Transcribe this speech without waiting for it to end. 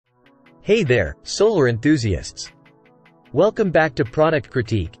Hey there, solar enthusiasts! Welcome back to Product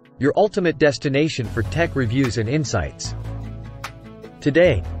Critique, your ultimate destination for tech reviews and insights.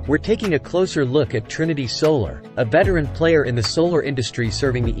 Today, we're taking a closer look at Trinity Solar, a veteran player in the solar industry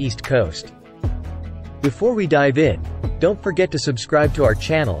serving the East Coast. Before we dive in, don't forget to subscribe to our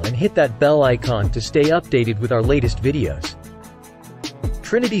channel and hit that bell icon to stay updated with our latest videos.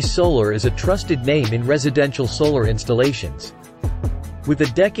 Trinity Solar is a trusted name in residential solar installations. With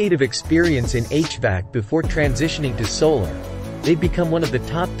a decade of experience in HVAC before transitioning to solar, they've become one of the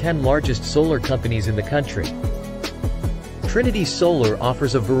top 10 largest solar companies in the country. Trinity Solar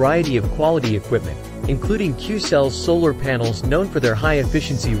offers a variety of quality equipment, including Q-Cells solar panels known for their high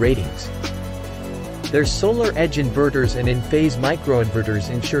efficiency ratings. Their solar edge inverters and in-phase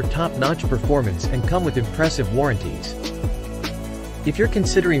microinverters ensure top-notch performance and come with impressive warranties. If you're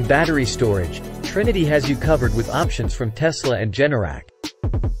considering battery storage, Trinity has you covered with options from Tesla and Generac.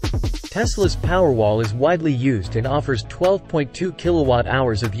 Tesla's Powerwall is widely used and offers 12.2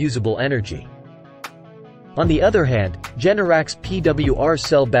 kilowatt-hours of usable energy. On the other hand, Generac's PWR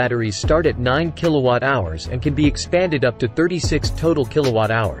cell batteries start at 9 kilowatt-hours and can be expanded up to 36 total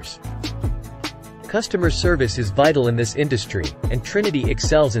kilowatt-hours. Customer service is vital in this industry, and Trinity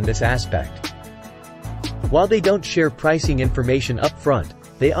excels in this aspect. While they don't share pricing information up front,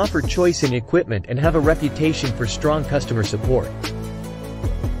 they offer choice in equipment and have a reputation for strong customer support.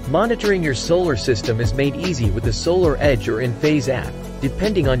 Monitoring your solar system is made easy with the Solar Edge or In-Phase app,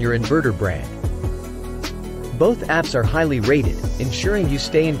 depending on your inverter brand. Both apps are highly rated, ensuring you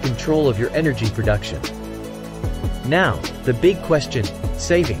stay in control of your energy production. Now, the big question: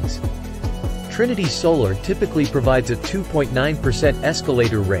 savings. Trinity Solar typically provides a 2.9%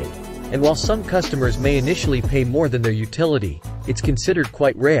 escalator rate, and while some customers may initially pay more than their utility, it's considered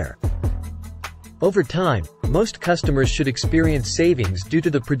quite rare. Over time, most customers should experience savings due to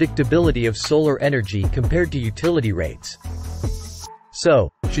the predictability of solar energy compared to utility rates.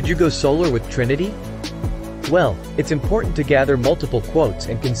 So, should you go solar with Trinity? Well, it's important to gather multiple quotes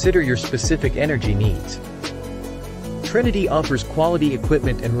and consider your specific energy needs. Trinity offers quality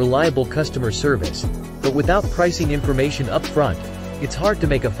equipment and reliable customer service, but without pricing information up front, it's hard to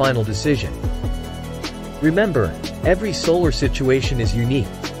make a final decision. Remember, every solar situation is unique,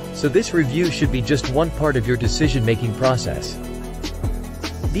 so this review should be just one part of your decision-making process.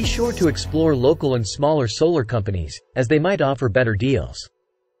 Be sure to explore local and smaller solar companies, as they might offer better deals.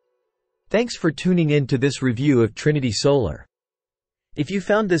 Thanks for tuning in to this review of Trinity Solar. If you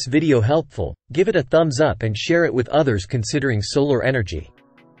found this video helpful, give it a thumbs up and share it with others considering solar energy.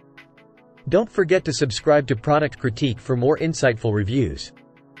 Don't forget to subscribe to Product Critique for more insightful reviews.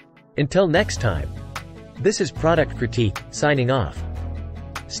 Until next time, this is Product Critique, signing off.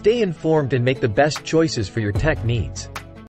 Stay informed and make the best choices for your tech needs.